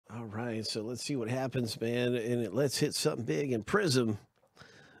right, so let's see what happens, man. And let's hit something big in Prizm.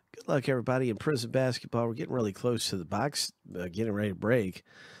 Good luck, everybody, in Prizm basketball. We're getting really close to the box, getting ready to break.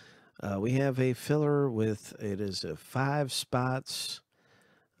 We have a filler with, it is 5 spots.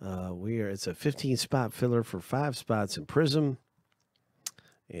 It's a 15-spot filler for 5 spots in Prizm.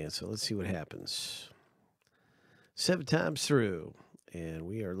 And so let's see what happens. 7 times through. And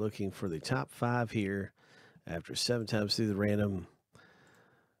we are looking for the top 5 here after 7 times through the random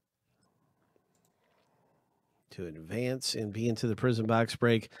to advance and be into the Prizm box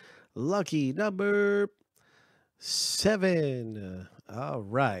break. Lucky number 7. All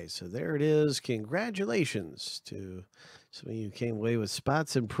right, so there it is. Congratulations to some of you who came away with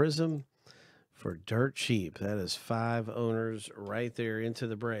spots in Prizm for dirt cheap. That is 5 owners right there into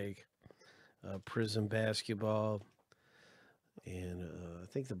the break. Prizm basketball. And I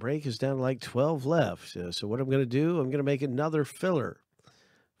think the break is down to like 12 left. So what I'm going to do, I'm going to make another filler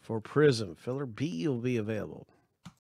for Prizm. Filler B will be available.